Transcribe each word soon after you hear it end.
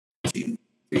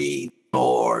3,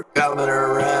 4, coming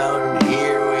around.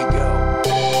 Here we go.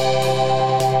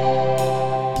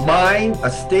 Mind, a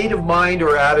state of mind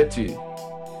or attitude.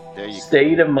 There you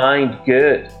State of mind,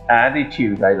 good.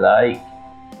 Attitude, I like.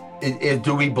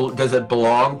 Does it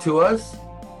belong to us?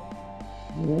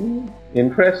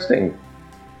 Interesting.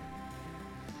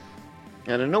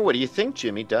 I don't know. What do you think,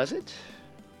 Jimmy? Does it?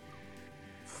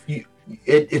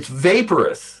 It's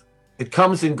vaporous. It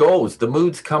comes and goes. The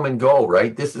moods come and go,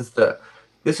 right? This is the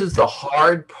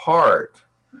hard part,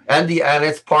 and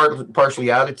it's partially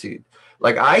attitude.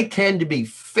 Like, I tend to be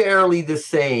fairly the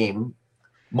same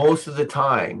most of the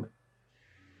time,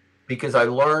 because I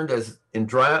learned in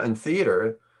drama and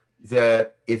theater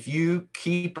that if you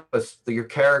keep your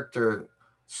character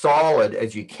solid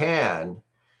as you can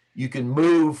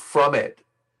move from it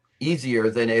easier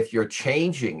than if you're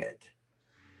changing it.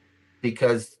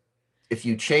 Because if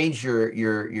you change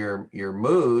your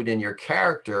mood and your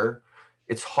character,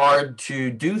 it's hard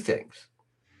to do things.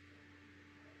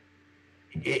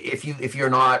 If you're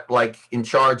not like in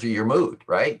charge of your mood,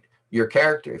 right? Your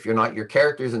character, your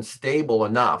character isn't stable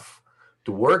enough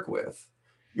to work with,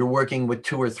 you're working with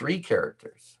 2 or 3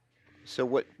 characters. So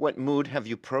what mood have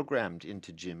you programmed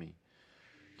into Jimmy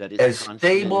that is as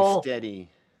stable, steady?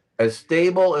 As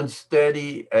stable and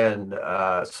steady and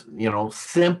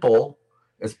simple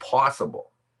as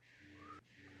possible.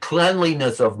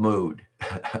 Cleanliness of mood.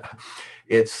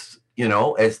 It's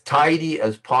as tidy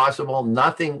as possible,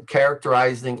 nothing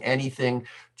characterizing anything,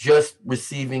 just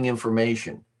receiving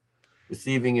information,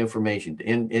 taking information.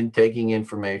 Because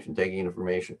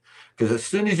as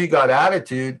soon as you got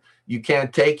attitude, you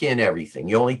can't take in everything.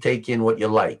 You only take in what you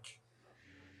like,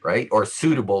 right? Or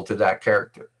suitable to that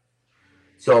character.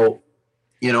 So,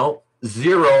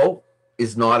 0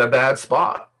 is not a bad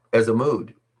spot as a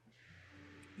mood,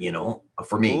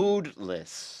 for me.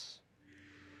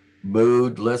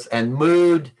 Moodless and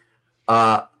mood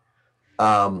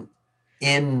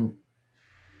in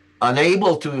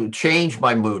unable to change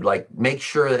my mood, like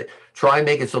try and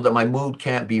make it so that my mood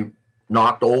can't be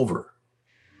knocked over.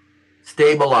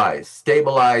 Stabilize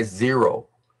 0.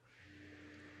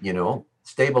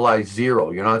 Stabilize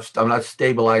 0. I'm not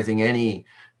stabilizing any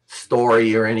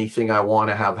story or anything I want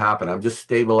to have happen. I'm just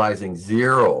stabilizing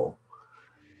 0.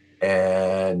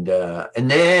 And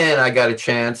then I got a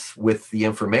chance with the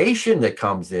information that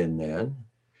comes in then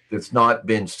that's not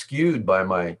been skewed by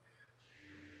my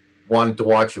wanting to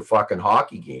watch a fucking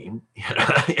hockey game,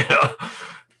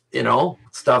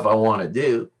 stuff I want to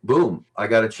do. Boom, I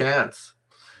got a chance.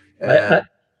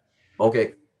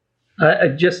 Okay.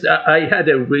 I had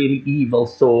a really evil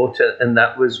thought, and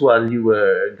that was while you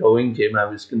were going, Jim. I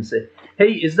was going to say,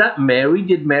 hey, is that Mary?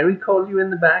 Did Mary call you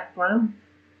in the background?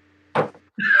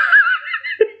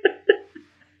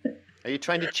 Are you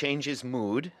trying to change his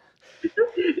mood?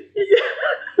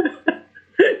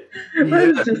 I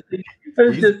was just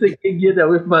thinking,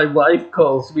 if my wife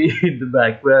calls me in the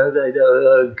background, I know,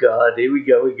 oh God, here we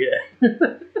go again.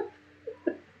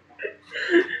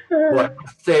 Well, I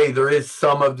say there is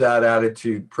some of that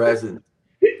attitude present.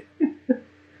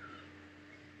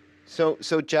 So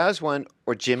Jaswan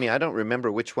or Jimmy, I don't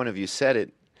remember which one of you said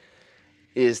it,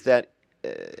 is that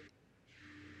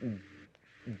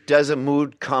does a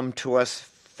mood come to us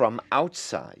from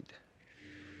outside?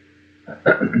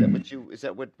 Is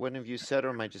that what one of you said, or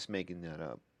am I just making that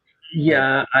up?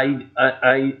 Yeah,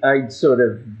 I sort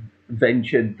of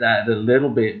ventured that a little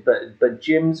bit, but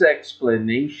Jim's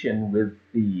explanation with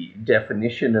the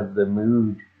definition of the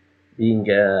mood being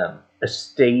a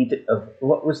state of,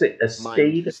 what was it? A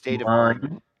state of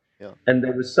mind. Yeah. And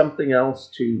there was something else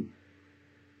to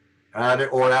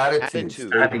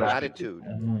attitude. Attitude.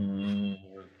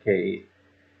 Okay.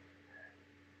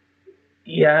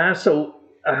 Yeah, so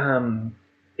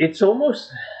it's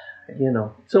almost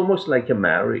like a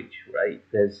marriage, right?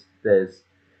 There's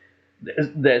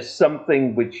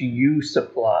something which you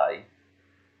supply,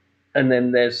 and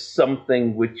then there's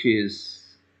something which is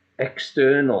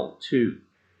external too.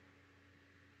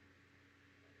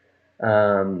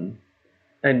 And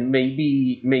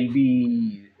maybe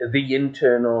the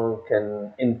internal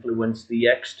can influence the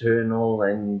external,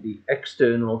 and the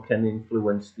external can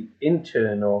influence the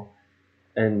internal,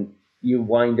 and you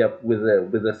wind up with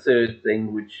a third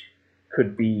thing, which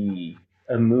could be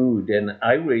a mood. And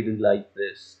I really like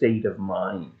the state of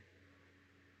mind.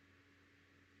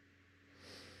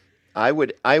 I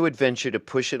would venture to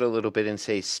push it a little bit and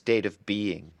say state of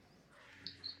being.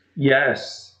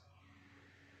 Yes.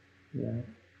 Yeah.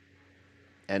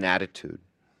 An attitude.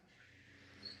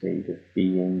 State of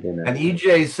being. And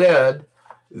EJ said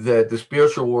that the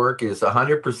spiritual work is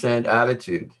 100%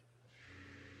 attitude.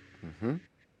 Mm-hmm.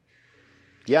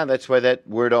 Yeah, that's why that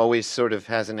word always sort of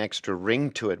has an extra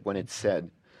ring to it when it's said.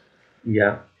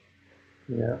 Yeah.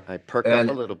 Yeah. I perk up a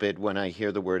And little bit when I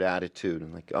hear the word attitude.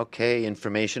 I'm like, okay,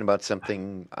 information about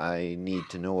something I need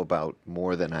to know about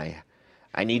more than I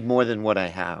need more than what I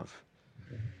have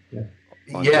Yeah.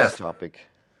 on this yes, topic.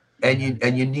 and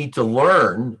you need to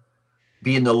learn,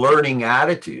 be in the learning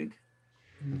attitude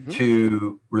Hmm.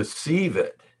 to receive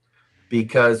it,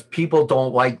 because people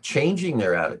don't like changing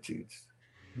their attitudes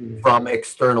from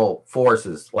external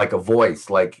forces, like a voice,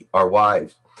 like our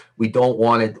wives. We don't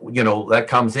want it, that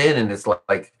comes in and it's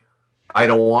like, I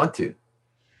don't want to,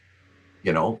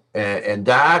 and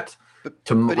that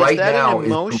to But is right that an now is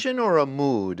emotion or a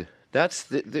mood? That's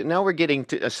now we're getting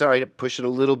to. Sorry to push it a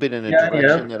little bit in a Yeah. Yeah.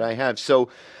 direction that I have. So,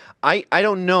 I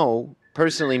don't know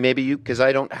personally. Maybe you, because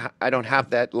I don't have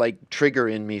that like trigger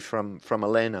in me from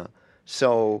Elena.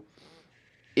 So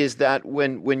is that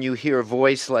when you hear a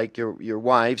voice like your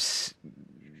wife's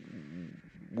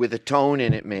with a tone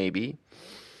in it, maybe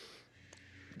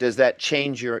does that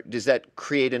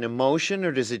create an emotion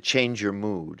or does it change your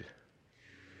mood?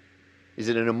 Is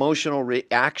it an emotional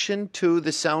reaction to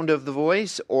the sound of the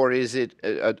voice, or is it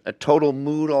a total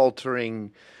mood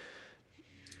altering?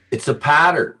 it's a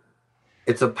pattern.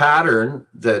 It's a pattern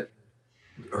that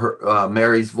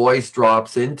Mary's voice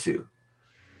drops into,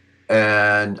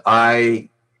 and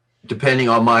depending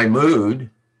on my mood,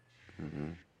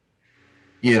 Mhm.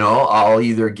 I'll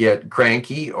either get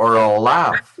cranky or I'll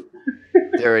laugh.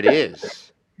 There it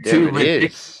is. There Two it ridic-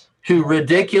 is. two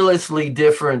ridiculously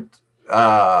different,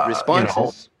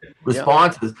 Responses. Yeah.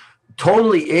 responses.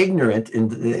 Totally ignorant.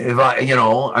 And if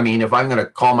I'm going to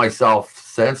call myself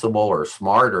sensible or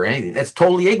smart or anything, that's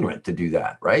totally ignorant to do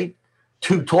that, right?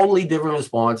 Two totally different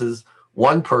responses.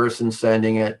 One person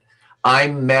sending it.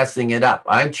 I'm messing it up.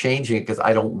 I'm changing it because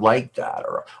I don't like that,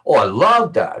 or I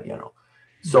love that.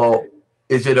 So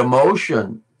is it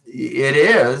emotion? It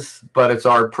is, but it's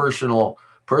our personal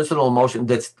emotion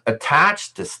that's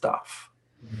attached to stuff.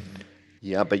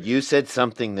 Yeah, but you said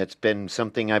something that's been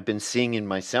something I've been seeing in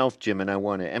myself, Jim, and I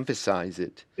want to emphasize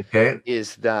it, Okay.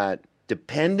 is that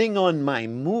depending on my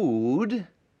mood,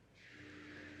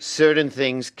 certain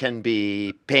things can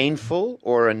be painful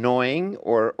or annoying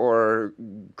or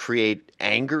create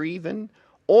anger even,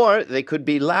 or they could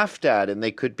be laughed at and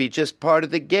they could be just part of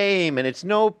the game and it's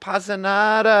no pasa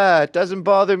nada. It doesn't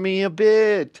bother me a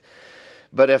bit.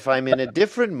 But if I'm in a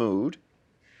different mood,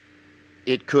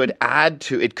 it could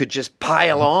just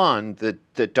pile on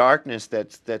the darkness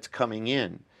that's coming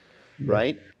in,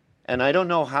 right? And I don't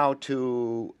know how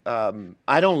to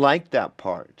I don't like that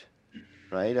part,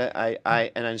 right?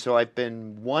 And so I've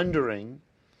been wondering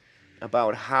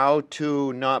about how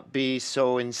to not be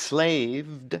so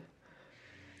enslaved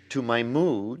to my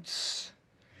moods,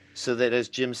 so that, as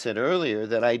Jim said earlier,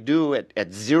 that I do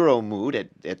at zero mood,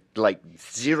 at like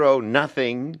zero,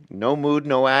 nothing, no mood,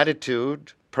 no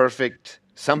attitude, perfect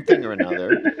something or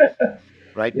another,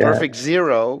 right? Yeah. Perfect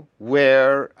zero,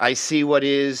 where I see what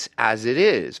is as it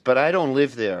is. But I don't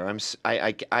live there.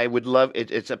 I would love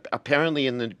it. Apparently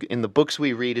in the books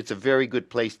we read, it's a very good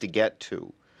place to get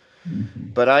to.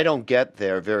 But I don't get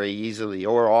there very easily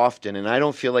or often, and I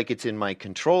don't feel like it's in my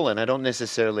control. And I don't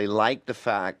necessarily like the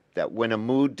fact that when a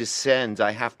mood descends, I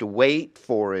have to wait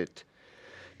for it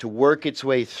to work its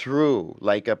way through,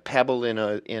 like a pebble in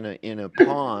a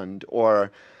pond,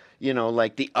 or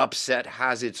like the upset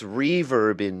has its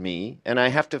reverb in me, and I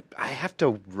have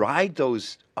to ride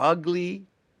those ugly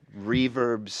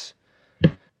reverbs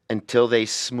until they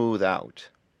smooth out.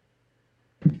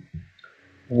 and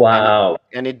it, Wow.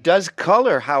 and it does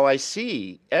color how I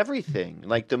see everything.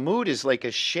 Like the mood is like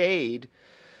a shade,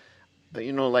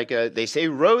 like they say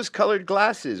rose-colored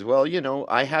glasses. Well,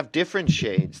 I have different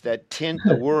shades that tint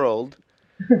the world,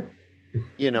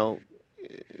 you know,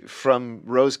 from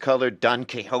rose-colored Don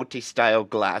Quixote-style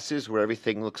glasses, where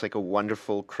everything looks like a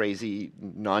wonderful, crazy,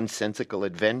 nonsensical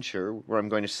adventure where I'm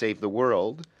going to save the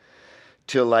world,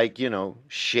 to like,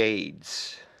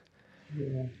 shades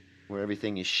where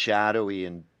everything is shadowy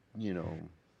and, you know.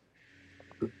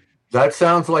 That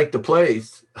sounds like the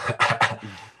place.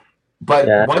 But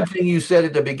Yeah. one thing you said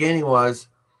at the beginning was,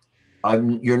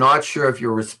 you're not sure if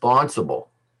you're responsible.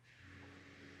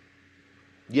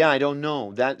 Yeah, I don't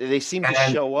know. That they seem to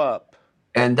And show up.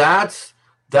 and that's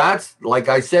like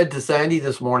I said to Sandy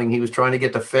this morning. He was trying to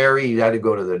get the ferry. He had to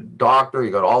go to the doctor.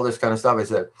 He got all this kind of stuff. I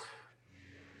said,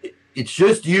 it's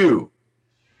just you.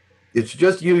 It's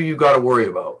just you got to worry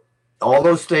about. All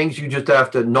those things, you just have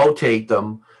to notate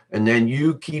them, and then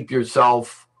you keep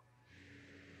yourself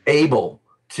able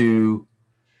to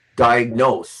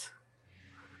diagnose.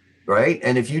 right?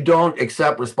 And if you don't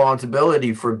accept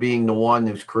responsibility for being the one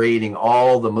who's creating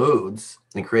all the moods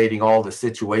and creating all the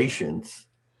situations,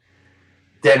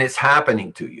 then it's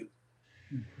happening to you.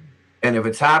 And if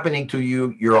it's happening to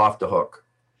you, you're off the hook.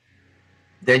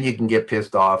 Then you can get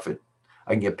pissed off at,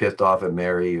 I can get pissed off at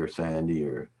Mary or Sandy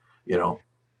or, you know,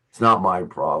 it's not my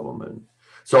problem. And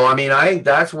so, I mean, I think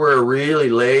that's where it really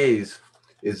lays,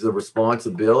 is the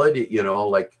responsibility, you know,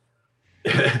 like,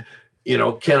 you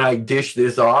know, can I dish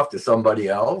this off to somebody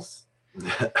else?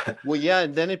 Well, yeah,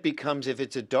 and then it becomes, if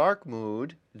it's a dark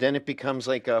mood, then it becomes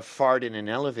like a fart in an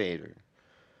elevator,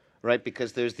 right?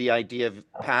 Because there's the idea of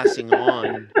passing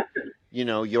on,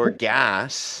 your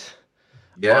gas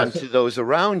Yes. onto those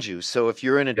around you. So if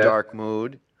you're in a Yes. dark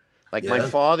mood, like my Yes.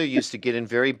 father used to get in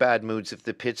very bad moods if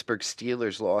the Pittsburgh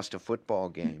Steelers lost a football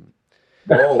game.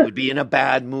 He Whoa. would be in a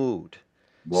bad mood.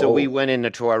 So we Whoa. went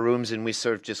into our rooms and we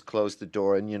sort of just closed the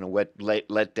door and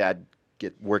let Dad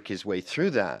work his way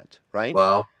through that, right?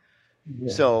 Well,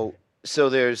 Yeah. So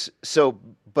there's so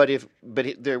but if but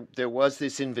it, there was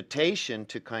this invitation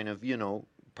to kind of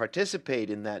participate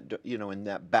in that in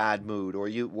that bad mood, or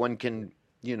one can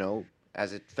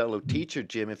as a fellow teacher,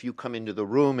 Jim, if you come into the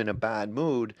room in a bad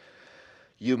mood,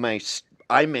 you may s-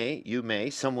 I may you may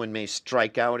someone may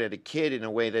strike out at a kid in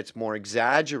a way that's more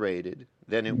exaggerated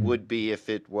than it would be if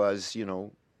it was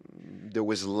there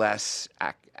was less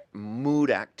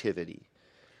mood activity.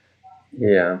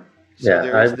 Yeah. So Yeah.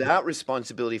 there is that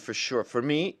responsibility for sure for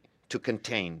me to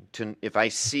contain. To if I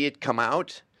see it come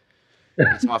out,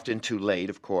 it's often too late,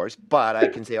 of course, but I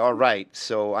can say, all right,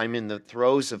 so I'm in the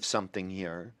throes of something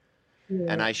here,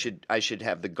 and Yeah. I should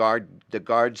have the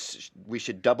guards. We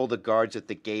should double the guards at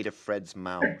the gate of Fred's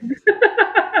mouth.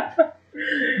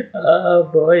 Oh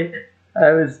boy,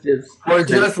 I was just or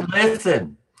just thinking.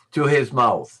 listen to his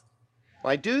mouth.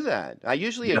 I do that. I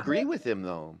usually agree with him,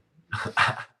 though.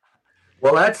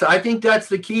 Well, I think that's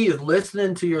the key, is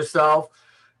listening to yourself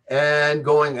and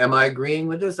going, am I agreeing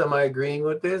with this? Am I agreeing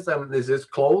with this? Is this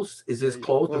close? Is this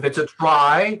close? If Well, it's a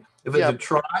try, yeah,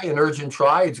 an urgent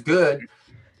try, it's good.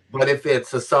 But if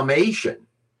it's a summation,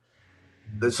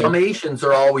 the summations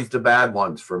are always the bad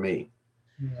ones for me.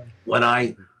 When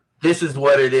this is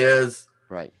what it is,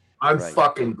 right, I'm right.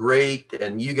 fucking great,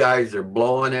 and you guys are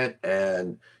blowing it,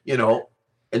 and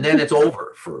and then it's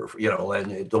over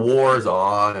and the war is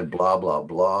on, and blah blah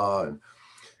blah, and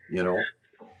you know,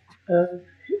 Uh,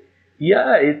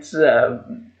 yeah, it's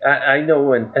I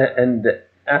know, and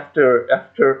after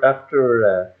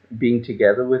being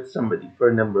together with somebody for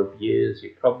a number of years,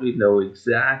 you probably know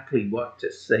exactly what to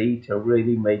say to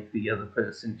really make the other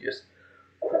person just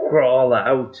crawl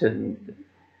out. And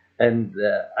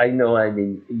I know, I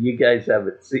mean, you guys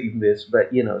haven't seen this,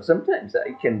 but sometimes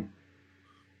I can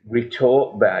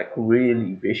retort back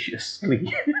really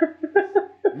viciously.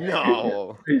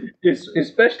 No.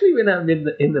 Especially when I'm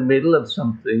in the middle of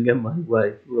something, and my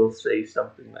wife will say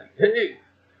something like, "Hey,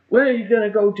 where are you gonna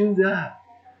go do that?"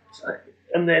 It's like,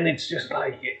 and then it's just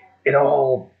like it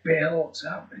all builds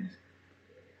up.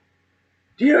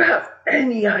 Do you have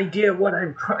any idea what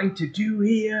I'm trying to do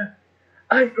here?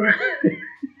 I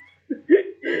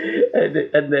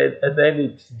and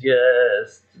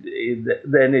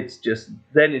then it's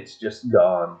just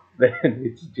gone. Then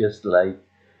it's just like,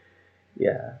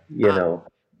 yeah, Uh,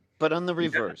 but on the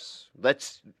reverse,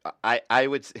 I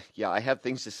would say, yeah, I have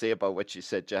things to say about what you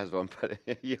said, Jasmine,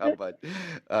 but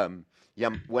um, yeah,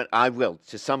 when I will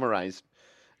to summarize,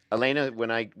 Elena, when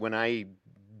I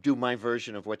do my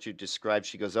version of what you described,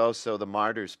 she goes, "Oh, so the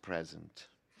martyr's present."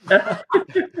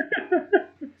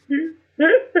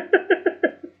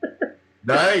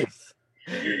 nice.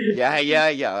 Yeah, yeah,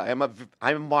 yeah. I'm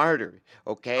a martyr.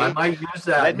 I Okay, might use let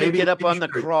that. me Maybe get a up on the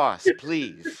t-shirt. cross,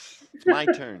 please. It's my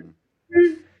turn.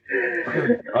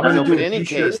 I'm gonna So, do but a in any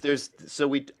case,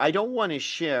 t-shirt. I don't want to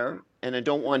share, and I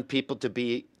don't want people to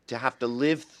have to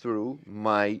live through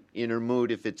my inner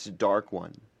mood if it's a dark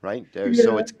one, right?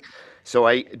 Yeah. So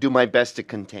I do my best to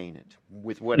contain it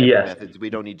with whatever Yes. methods. We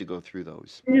don't need to go through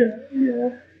those, Yeah. Yeah.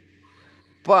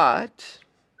 but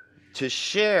to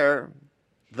share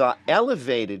the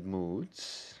elevated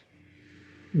moods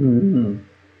Mhm.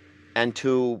 and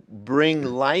to bring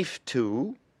life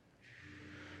to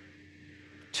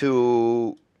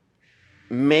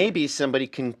maybe somebody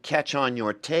can catch on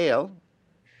your tail,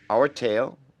 our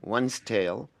tail, one's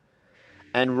tail,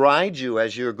 and ride you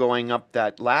as you're going up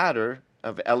that ladder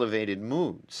of elevated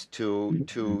moods to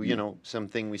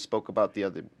something we spoke about the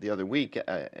other week,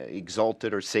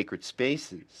 exalted or sacred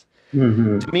spaces.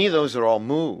 Mhm. To me, those are all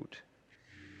mood,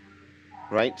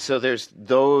 right? So there's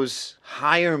those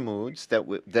higher moods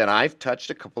that I've touched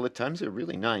a couple of times. They're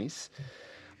really nice.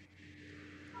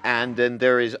 And then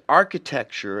there is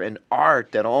architecture and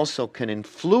art that also can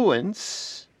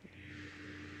influence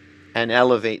and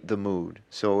elevate the mood.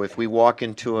 So if we walk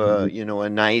into a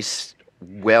nice,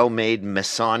 well-made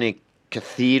Masonic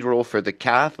cathedral for the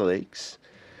Catholics,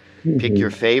 pick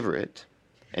your favorite,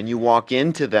 and you walk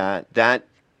into that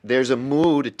there's a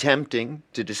mood attempting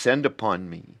to descend upon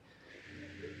me.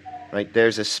 Right?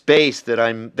 There's a space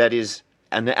that is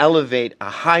and elevate a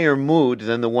higher mood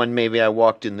than the one maybe I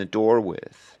walked in the door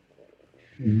with.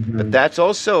 But that's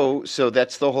also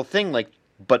that's the whole thing. Like,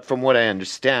 but from what I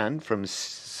understand from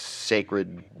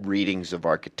sacred readings of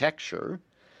architecture,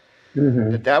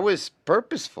 that was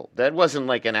purposeful. That wasn't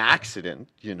like an accident.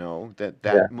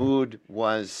 That mood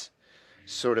was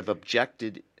sort of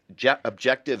objective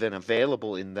and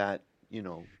available in that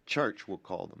church. We'll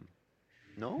call them.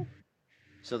 No.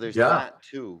 So there's that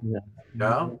too.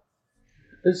 Yeah.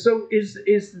 So is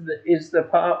the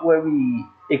part where we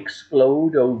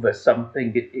explode over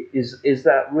something, is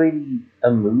that really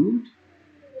a mood?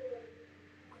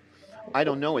 I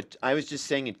don't know it. I was just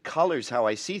saying it colors how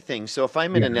I see things. So if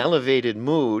I'm in an elevated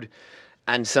mood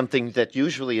and something that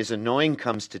usually is annoying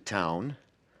comes to town,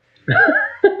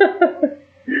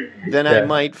 then I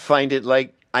might find it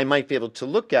like I might be able to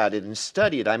look at it and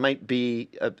study it. I might be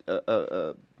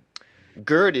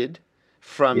girded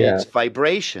from its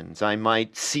vibrations. I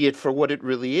might see it for what it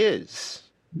really is.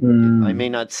 I may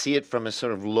not see it from a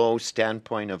sort of low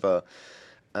standpoint of a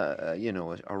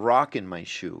rock in my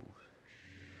shoe.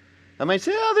 I might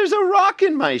say, oh, there's a rock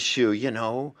in my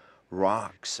shoe.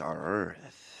 Rocks are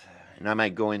earth. And I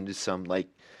might go into some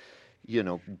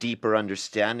deeper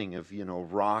understanding of,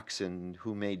 rocks and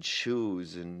who made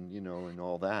shoes and, and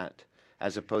all that,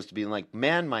 as opposed to being like,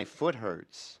 man, my foot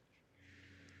hurts.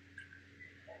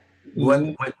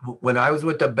 When I was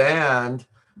with the band,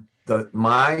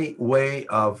 my way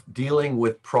of dealing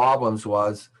with problems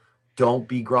was don't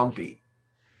be grumpy.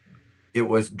 It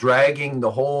was dragging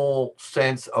the whole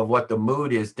sense of what the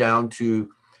mood is down to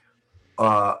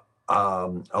a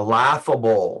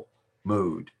laughable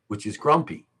mood, which is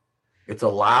grumpy. It's a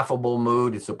laughable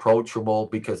mood. It's approachable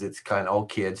because it's kind of, oh,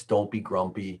 kids, don't be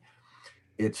grumpy.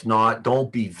 It's not, don't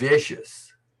be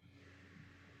vicious.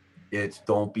 It's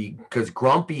don't be, because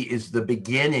grumpy is the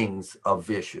beginnings of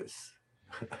vicious.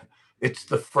 It's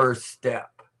the first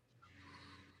step.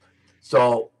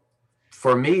 So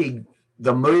for me,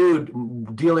 the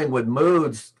mood, dealing with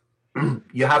moods,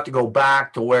 you have to go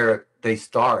back to where they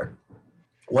start.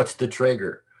 What's the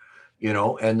trigger?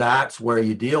 And that's where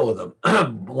you deal with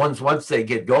them. Once they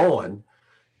get going,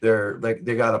 they're like,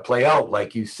 they got to play out,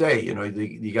 like you say.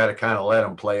 You got to kind of let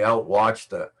them play out, watch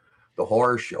the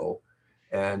horror show.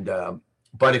 And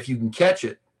but if you can catch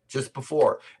it just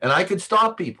before, and I could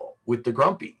stop people with the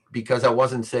grumpy because I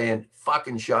wasn't saying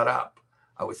fucking shut up.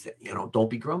 I would say, don't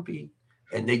be grumpy.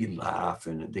 And they can laugh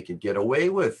and they can get away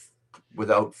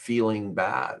without feeling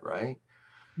bad, right?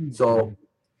 So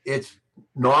it's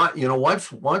not,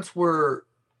 once we're,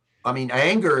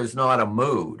 anger is not a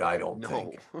mood, I don't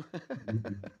think.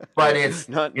 But it's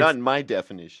not in my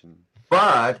definition.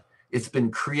 But it's been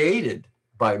created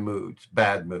by moods,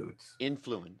 bad moods.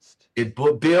 Influenced. It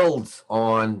builds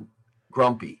on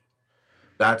grumpy.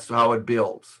 That's how it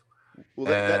builds.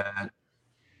 Well,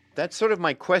 that's sort of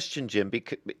my question, Jim.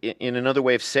 Because in another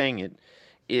way of saying it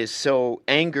is, so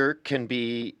anger can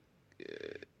be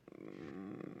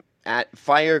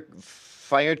fire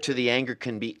to the anger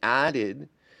can be added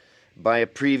by a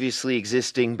previously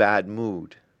existing bad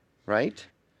mood, right?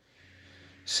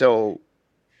 So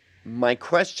my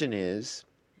question is,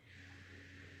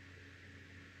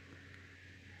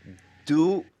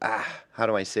 how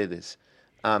do I say this?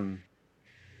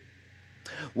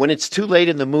 When it's too late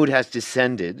and the mood has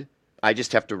descended, I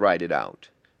just have to write it out.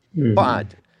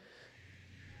 But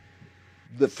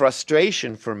the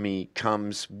frustration for me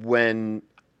comes when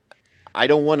I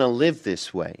don't want to live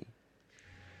this way,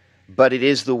 but it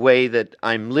is the way that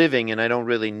I'm living, and I don't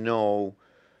really know.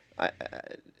 I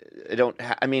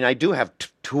do have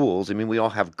tools. We all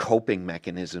have coping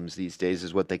mechanisms these days,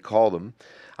 is what they call them.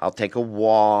 I'll take a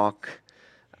walk.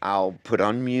 I'll put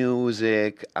on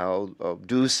music. I'll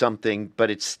do something, but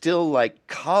it's still like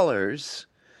colors.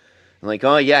 Like,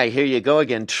 oh yeah, here you go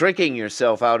again, tricking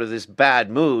yourself out of this bad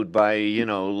mood by,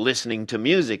 listening to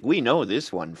music. We know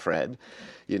this one, Fred.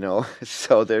 So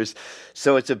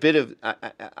it's a bit of,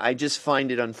 I just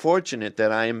find it unfortunate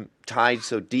that I'm tied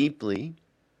so deeply.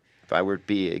 If I were to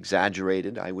be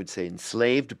exaggerated, I would say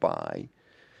enslaved by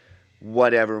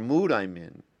whatever mood I'm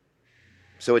in.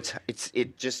 So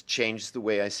it just changed the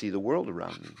way I see the world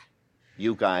around me.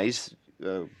 You guys,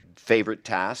 favorite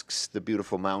tasks, the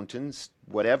beautiful mountains,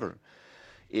 whatever.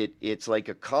 it's like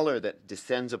a color that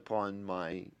descends upon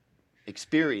my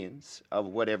experience of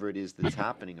whatever it is that's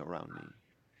happening around me.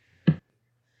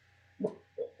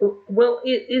 Well,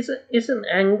 isn't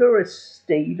anger a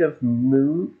state of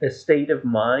mood, a state of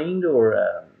mind, or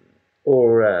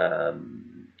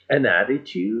an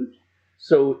attitude?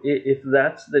 So if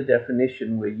that's the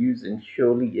definition we're using,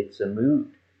 surely it's a mood.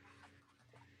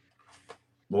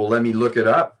 Well, let me look it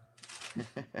up.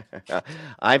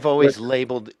 I've always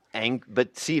labeled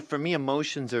but see, for me,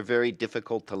 emotions are very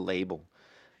difficult to label,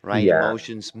 right? Yeah.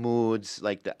 Emotions, moods,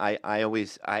 like I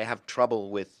have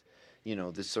trouble with,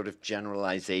 this sort of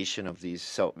generalization of these,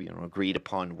 so, agreed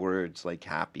upon words like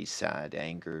happy, sad,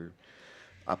 anger,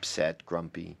 upset,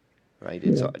 grumpy, right?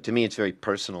 It's Yeah. to me, it's very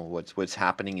personal what's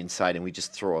happening inside, and we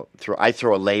just I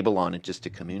throw a label on it just to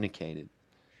communicate it.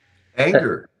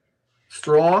 Anger,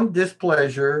 strong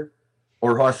displeasure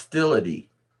or hostility,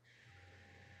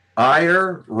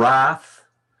 ire, wrath,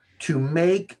 to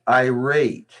make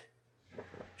irate,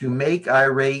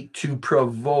 to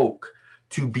provoke,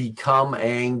 to become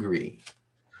angry.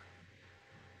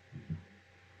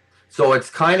 So it's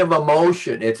kind of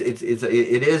emotion. It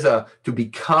is a to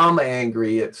become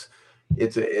angry.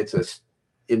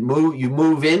 You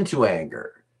move into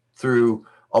anger through.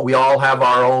 We all have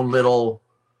our own little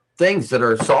things that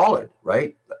are solid,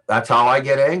 right? That's how I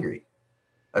get angry.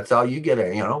 That's how you get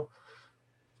angry,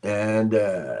 And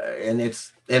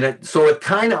so it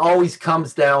kind of always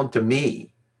comes down to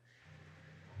me.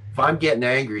 If I'm getting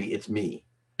angry, it's me.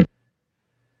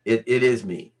 It is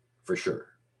me for sure.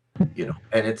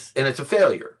 And it's a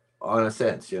failure on a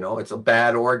sense. It's a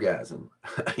bad orgasm.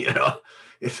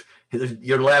 it's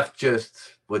you're left just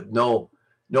with no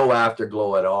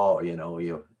afterglow at all.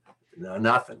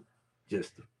 Nothing,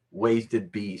 just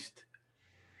wasted beast.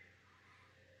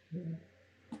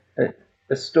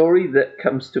 A story that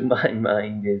comes to my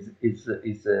mind is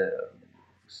a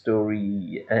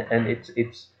story, and it's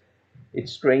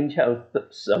strange how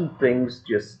some things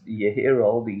just you hear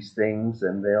all these things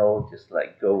and they all just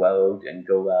like go out and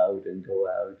go out and go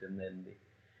out, and then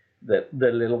the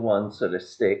little one sort of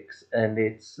sticks. And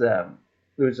it's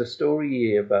there's a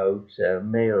story about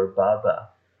Mayor Baba,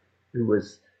 who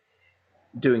was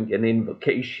doing an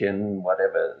invocation,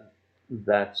 whatever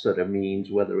that sort of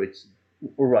means, whether it's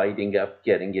riding up,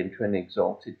 getting into an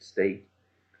exalted state.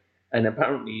 And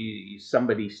apparently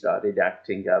somebody started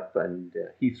acting up, and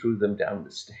he threw them down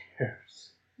the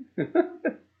stairs.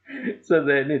 So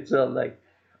then it's all like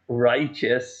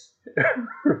righteous,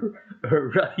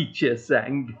 righteous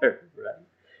anger,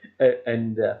 right?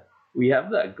 And we have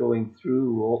that going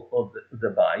through all of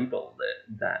the Bible,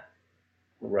 that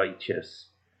righteous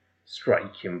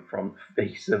strike him from the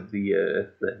face of the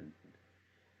earth. And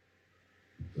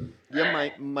Yeah,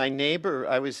 my neighbor,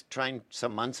 I was trying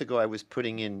some months ago, I was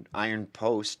putting in iron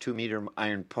posts, 2 meter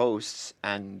iron posts,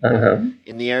 and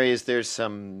in the areas there's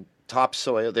some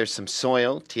topsoil, there's some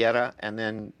soil, tierra, and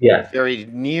then yeah, very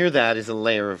near that is a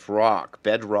layer of rock,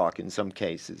 bedrock in some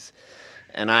cases.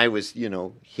 And I was,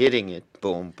 hitting it,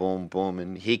 boom, boom, boom,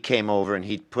 and he came over and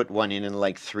he put one in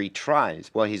like 3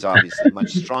 tries. Well, he's obviously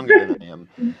much stronger than I am.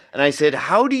 And I said,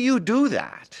 "How do you do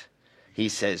that?" He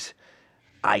says,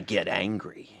 "I get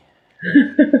angry."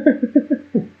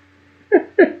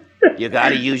 You got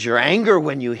to use your anger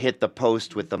when you hit the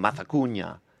post with the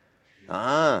matacunya.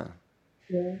 Ah,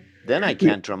 yeah, then I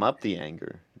can't drum up the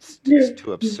anger. It's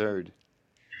too absurd.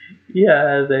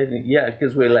 yeah. Then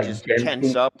because we're I like just tense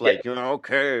gently, up like,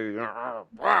 okay,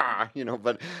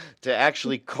 but to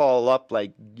actually call up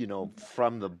like,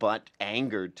 from the butt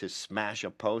anger to smash a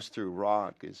post through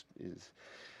rock is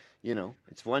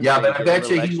it's one Yeah, thing to but get a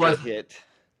little extra hit.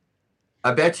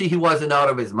 I bet you he wasn't out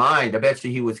of his mind. I bet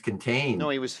you he was No, contained,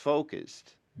 he was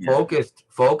focused.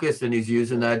 focused, and he's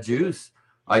using that juice.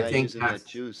 I Yeah, think using that that's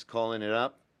juice, calling it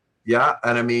up. yeah,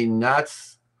 and I mean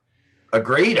that's a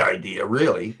great idea,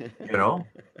 really.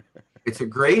 It's a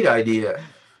great idea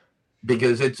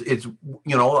because it's it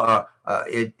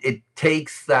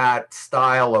takes that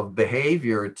style of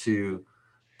behavior to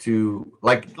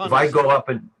like if I Funnels go it. up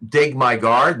and dig my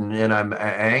garden and I'm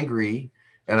angry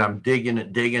and I'm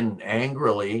digging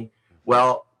angrily,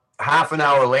 well, half an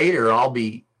hour later I'll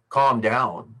be calmed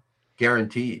down,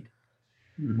 guaranteed.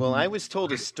 Well, I was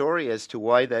told a story as to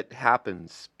why that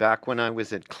happens back when I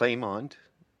was at Claymont.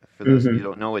 For those of you who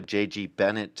don't know, a J.G.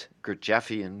 Bennett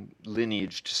Gurdjieffian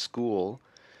lineaged school,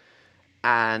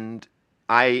 and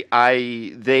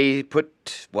they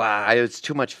put, wow, it's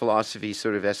too much philosophy,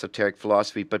 sort of esoteric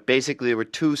philosophy, but basically there were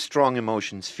two strong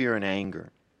emotions, fear and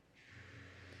anger.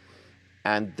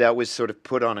 And that was sort of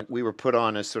we were put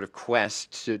on a sort of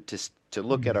quest to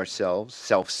look at ourselves,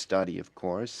 self-study, of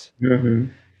course,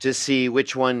 to see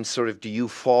which one sort of do you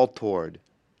fall toward,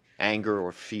 anger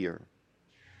or fear.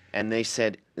 And they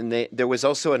said, there was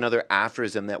also another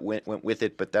aphorism that went with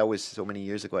it, but that was so many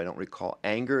years ago I don't recall.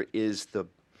 Anger is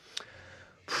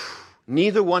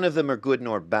neither one of them are good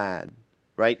nor bad,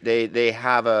 right? They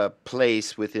have a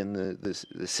place within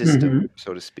the system,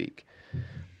 so to speak.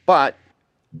 But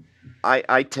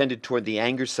I tended toward the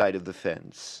anger side of the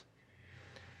fence.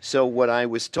 So what I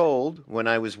was told when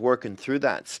I was working through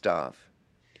that stuff,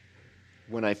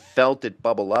 when I felt it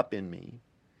bubble up in me,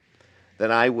 that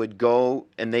I would go,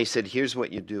 and they said, here's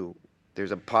what you do.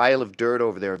 There's a pile of dirt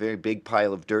over there, a very big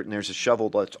pile of dirt, and there's a shovel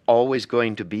that's always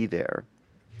going to be there.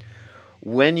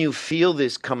 When you feel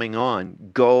this coming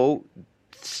on, go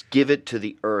give it to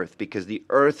the earth, because the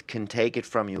earth can take it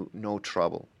from you, no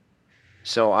trouble.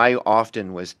 So I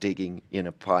often was digging in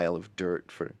a pile of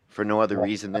dirt for no other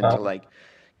reason than to like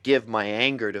give my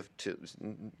anger to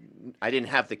I didn't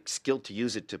have the skill to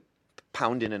use it to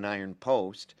pound in an iron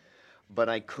post, but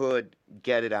I could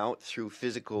get it out through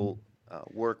physical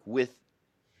work with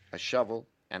a shovel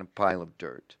and a pile of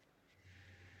dirt.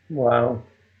 Wow.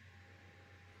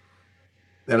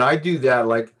 And I do that,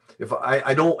 like if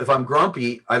I'm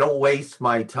grumpy, I don't waste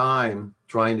my time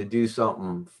trying to do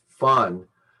something fun.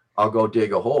 I'll go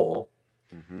dig a hole.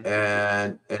 Mm-hmm.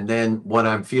 And then when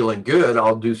I'm feeling good,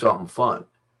 I'll do something fun.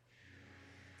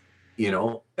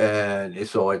 And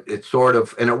so it sort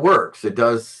of, and it works. It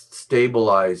does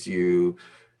stabilize you,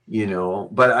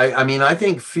 but I mean, I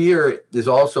think fear is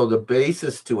also the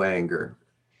basis to anger.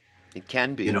 It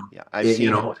can be. Yeah, I've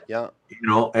seen it. Yeah.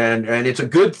 And it's a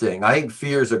good thing. I think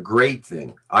fear is a great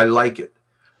thing. I like it.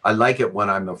 I like it when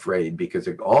I'm afraid, because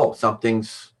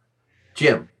something's,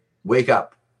 Jim, wake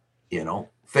up,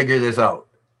 figure this out.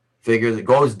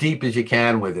 Go as deep as you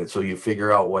can with it, so you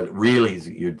figure out what really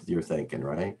you're thinking,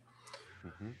 right?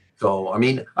 Mm-hmm. So, I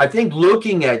mean, I think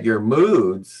looking at your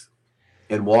moods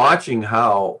and watching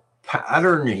how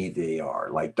patterny they are,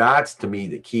 like that's to me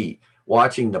the key.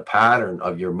 Watching the pattern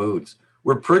of your moods.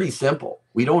 We're pretty simple.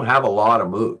 We don't have a lot of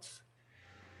moods,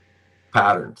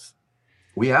 patterns.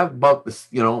 We have about this,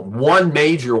 one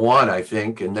major one, I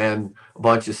think, and then a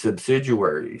bunch of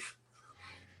subsidiaries.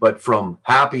 But from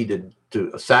happy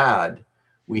to sad,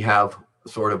 we have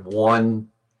sort of one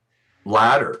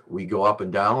ladder we go up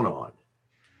and down on.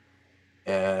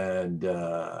 And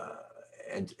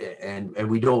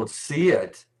we don't see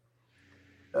it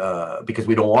because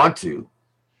we don't want to.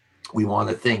 We want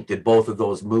to think that both of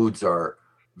those moods are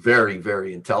very,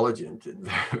 very intelligent and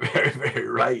very, very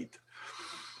right.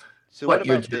 So what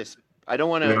about this? I don't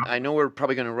want to. I know we're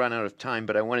probably going to run out of time,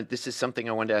 but this is something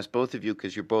I wanted to ask both of you,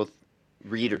 because you're both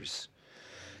readers,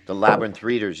 the Labyrinth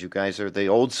readers. You guys are the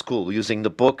old school, using the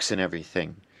books and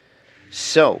everything.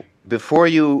 So before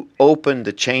you open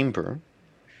the chamber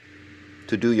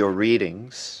to do your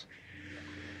readings,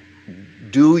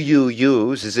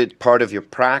 is it part of your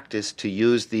practice to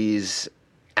use these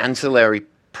ancillary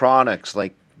products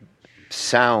like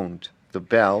sound, the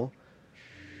bell,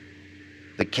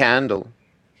 the candle,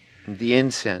 the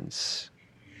incense,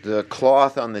 the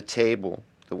cloth on the table,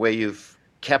 the way you've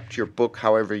kept your book,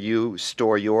 however you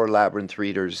store your Labyrinth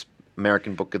Readers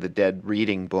American Book of the Dead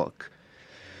reading book?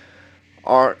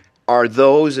 Are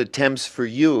those attempts for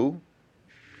you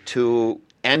to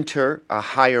enter a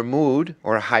higher mood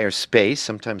or a higher space?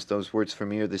 Sometimes those words for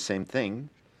me are the same thing,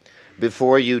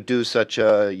 before you do such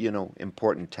a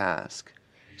important task.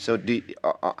 So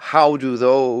how do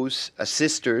those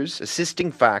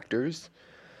assisting factors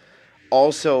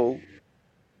also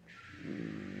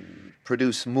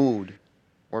produce mood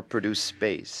or produce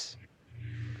space?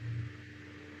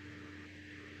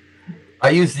 I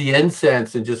use the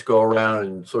incense and just go around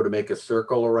and sort of make a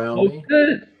circle around me.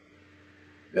 Good.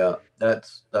 Yeah,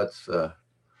 that's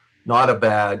not a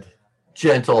bad,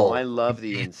 gentle. I love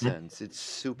the incense. It's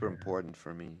super important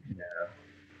for me. Yeah.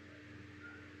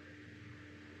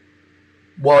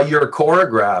 Well, you're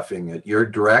choreographing it. You're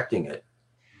directing it.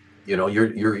 You're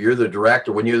the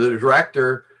director. When you're the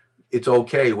director, it's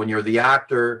okay. When you're the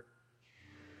actor,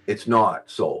 it's not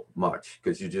so much,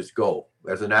 because you just go.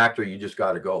 As an actor, you just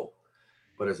got to go.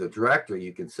 But as a director,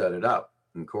 you can set it up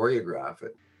and choreograph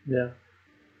it. Yeah.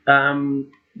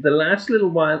 The last little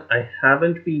while, I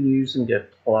haven't been using a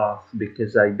cloth,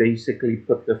 because I basically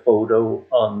put the photo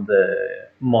on the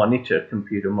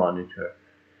computer monitor,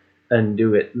 and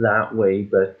do it that way.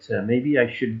 But maybe I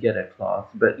should get a cloth.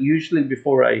 But usually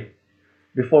before I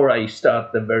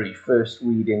start the very first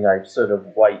reading, I've sort of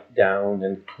wiped down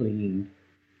and cleaned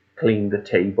the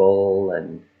table,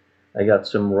 and I got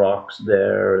some rocks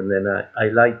there, and then I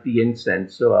light the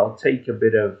incense, so I'll take a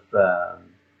bit of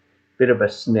a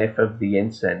sniff of the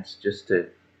incense, just to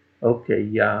Okay,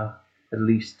 yeah, at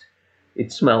least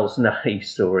it smells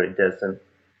nice or it doesn't.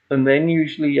 And then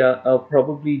usually I'll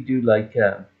probably do like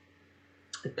a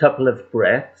couple of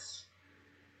breaths,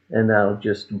 and I'll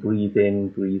just breathe in,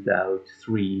 breathe out,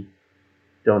 three.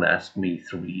 Don't ask me,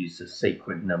 three is a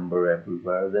sacred number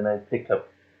everywhere. Then I pick up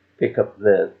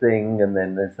the thing, and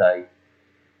then as I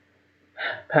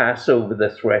pass over the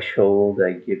threshold,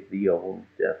 I give the old,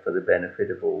 for the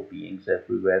benefit of all beings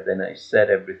everywhere. Then I set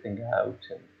everything out,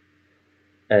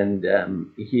 and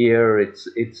here it's.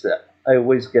 I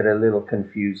always get a little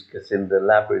confused because in the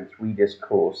Labyrinth Readers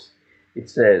course, it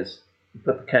says you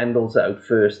put the candles out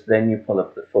first, then you pull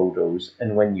up the photos,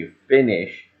 and when you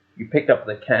finish, you pick up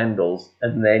the candles,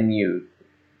 and then you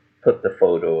put the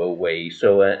photo away.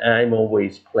 So I'm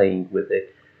always playing with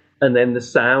it, and then the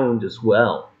sound as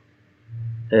well.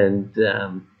 And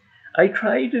I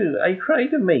try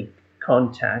to make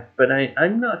contact, but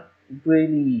I'm not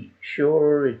really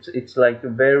sure. It's like a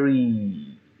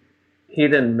very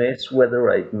hit and miss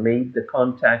whether I've made the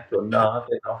contact or not.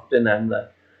 And often I'm like,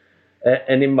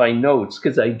 and in my notes,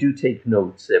 because I do take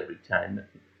notes every time.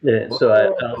 So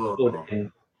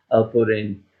I'll put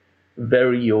in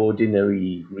very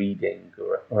ordinary reading,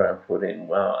 or I'll put in,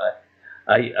 well,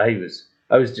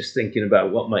 I was just thinking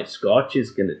about what my scotch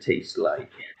is going to taste like,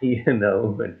 and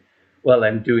while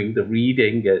I'm doing the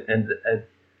reading,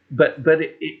 but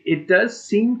it does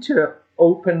seem to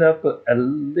open up a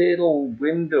little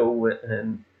window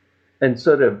and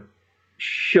sort of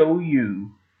show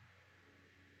you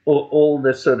all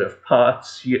the sort of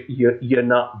parts you're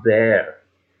not there,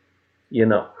 you're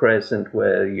not present,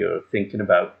 where you're thinking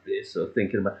about this or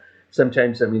thinking about.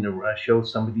 Sometimes I'm in a rush. Oh,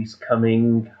 somebody's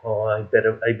coming. Oh, I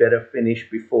better finish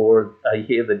before I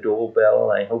hear the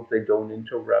doorbell. I hope they don't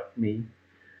interrupt me.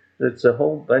 It's a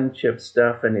whole bunch of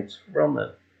stuff, and it's from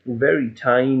a very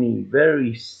tiny,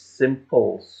 very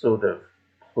simple sort of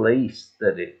place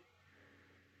that it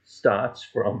starts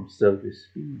from, so to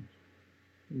speak.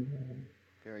 Yeah.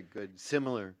 Very good.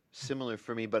 Similar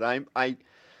for me, but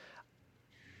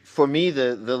for me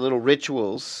the little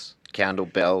rituals, candle,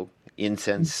 bell,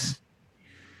 incense,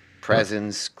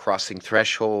 presence, crossing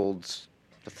thresholds,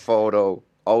 the photo.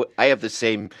 Oh, I have the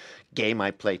same game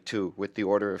I play too with the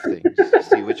order of things.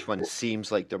 See which one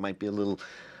seems like there might be a little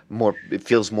more. It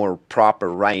feels more proper,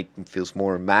 right? It feels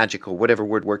more magical. Whatever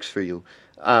word works for you.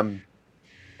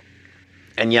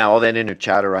 And yeah, all that inner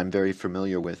chatter I'm very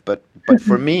familiar with. But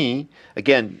for me,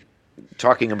 again,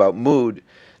 talking about mood,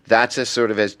 that's a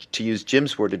sort of, as to use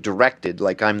Jim's word, a directed.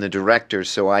 Like I'm the director,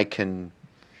 so I can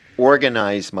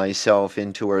organize myself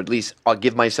into, or at least I'll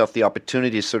give myself the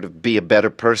opportunity to sort of be a better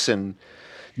person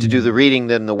to do the reading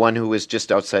than the one who was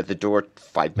just outside the door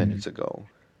 5 minutes ago.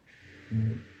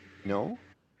 No?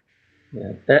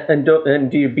 Yeah. And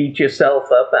do you beat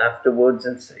yourself up afterwards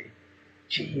and say,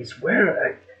 "Geez,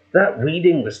 that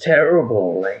reading was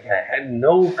terrible. Like I had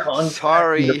no contact."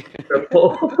 Sorry.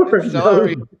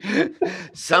 Sorry.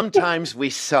 Sometimes we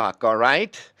suck, all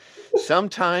right?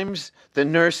 Sometimes the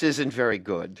nurse isn't very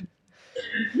good.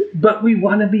 But we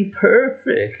want to be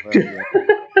perfect. Well, yeah.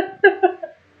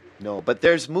 No, but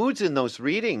there's moods in those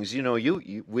readings. You know,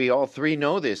 we all three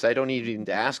know this. I don't even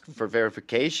ask for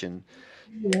verification.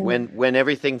 Yeah.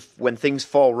 When things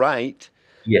fall right,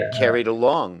 Yeah. carried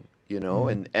along,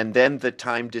 and then the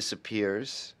time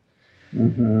disappears.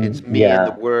 Mm-hmm. It's me and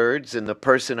the words and the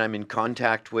person I'm in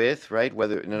contact with, right?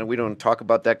 And we don't talk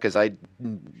about that because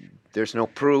there's no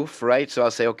proof, right? So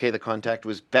I'll say, okay, the contact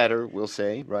was better, we'll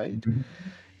say, right? Mm-hmm.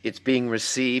 It's being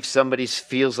received. Somebody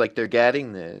feels like they're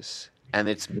getting this, and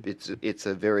it's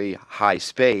a very high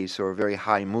space or a very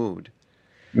high mood.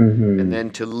 Mm-hmm. And then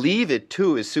to leave it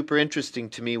too is super interesting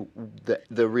to me.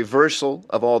 The reversal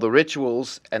of all the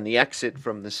rituals and the exit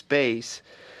from the space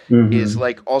is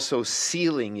like also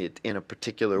sealing it in a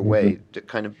particular way to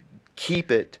kind of keep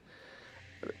it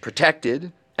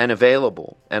protected and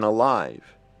available and alive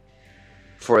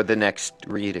for the next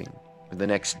reading, the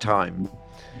next time.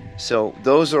 So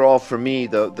those are all for me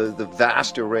the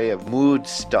vast array of mood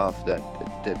stuff that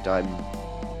I'm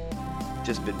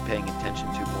just been paying attention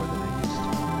to more than I used to.